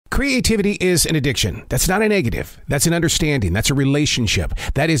Creativity is an addiction. That's not a negative. That's an understanding. That's a relationship.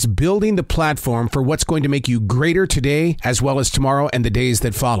 That is building the platform for what's going to make you greater today as well as tomorrow and the days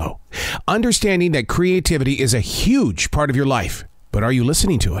that follow. Understanding that creativity is a huge part of your life. But are you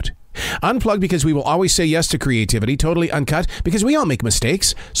listening to it? Unplugged, because we will always say yes to creativity. Totally Uncut, because we all make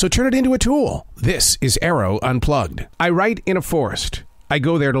mistakes. So turn it into a tool. This is Arroe Unplugged. I write in a forest. I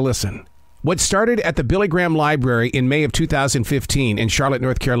go there to listen. What started at the Billy Graham Library in May of 2015 in Charlotte,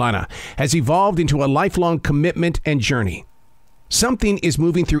 North Carolina, has evolved into a lifelong commitment and journey. Something is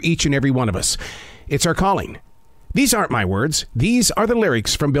moving through each and every one of us. It's our calling. These aren't my words. These are the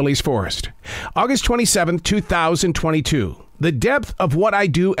lyrics from Billy's Forest. August 27th, 2022. The depth of what I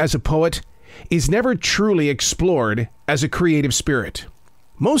do as a poet is never truly explored as a creative spirit.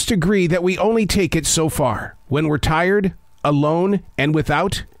 Most agree that we only take it so far. When we're tired, alone, and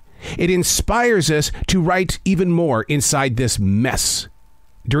without, it inspires us to write even more inside this mess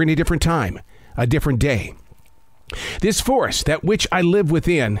during a different time, a different day. This forest, that which I live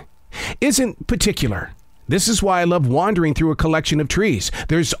within, isn't particular. This is why I love wandering through a collection of trees.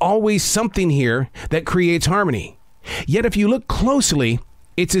 There's always something here that creates harmony. Yet if you look closely,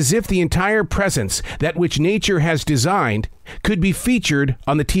 it's as if the entire presence, that which nature has designed, could be featured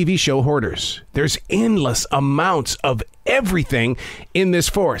on the TV show Hoarders. There's endless amounts of everything in this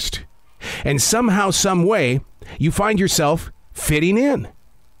forest. And somehow, some way, you find yourself fitting in.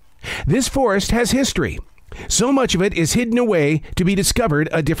 This forest has history. So much of it is hidden away to be discovered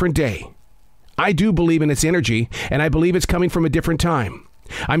a different day. I do believe in its energy, and I believe it's coming from a different time.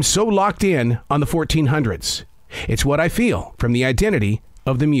 I'm so locked in on the 1400s. It's what I feel from the identity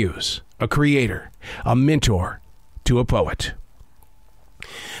of the muse, a creator, a mentor to a poet.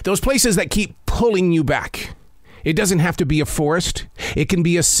 Those places that keep pulling you back. It doesn't have to be a forest. It can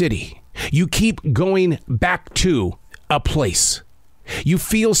be a city. You keep going back to a place. You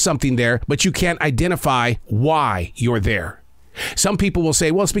feel something there, but you can't identify why you're there. Some people will say,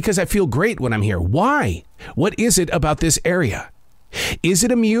 well, it's because I feel great when I'm here. Why? What is it about this area? Is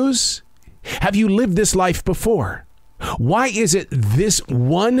it a muse? Have you lived this life before? Why is it this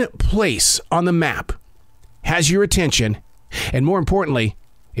one place on the map has your attention, and more importantly,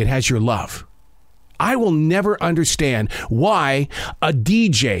 it has your love? I will never understand why a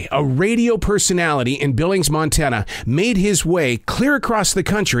DJ, a radio personality in Billings, Montana, made his way clear across the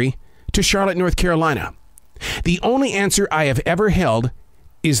country to Charlotte, North Carolina. The only answer I have ever held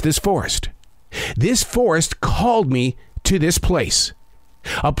is this forest. This forest called me to this place.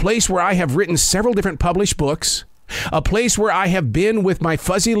 A place where I have written several different published books. A place where I have been with my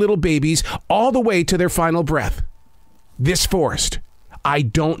fuzzy little babies all the way to their final breath. This forest. I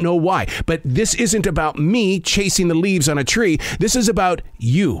don't know why, but this isn't about me chasing the leaves on a tree. This is about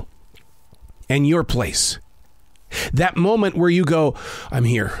you and your place. That moment where you go, I'm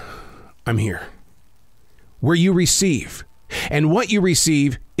here. I'm here. Where you receive. And what you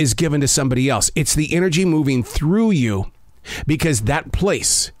receive is given to somebody else. It's the energy moving through you. Because that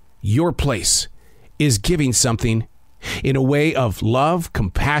place, your place, is giving something in a way of love,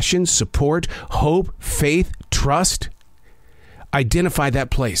 compassion, support, hope, faith, trust. Identify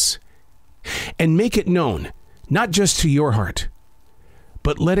that place and make it known, not just to your heart,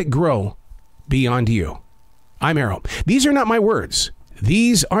 but let it grow beyond you. I'm Arroe. These are not my words.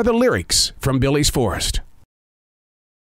 These are the lyrics from Billy's Forest.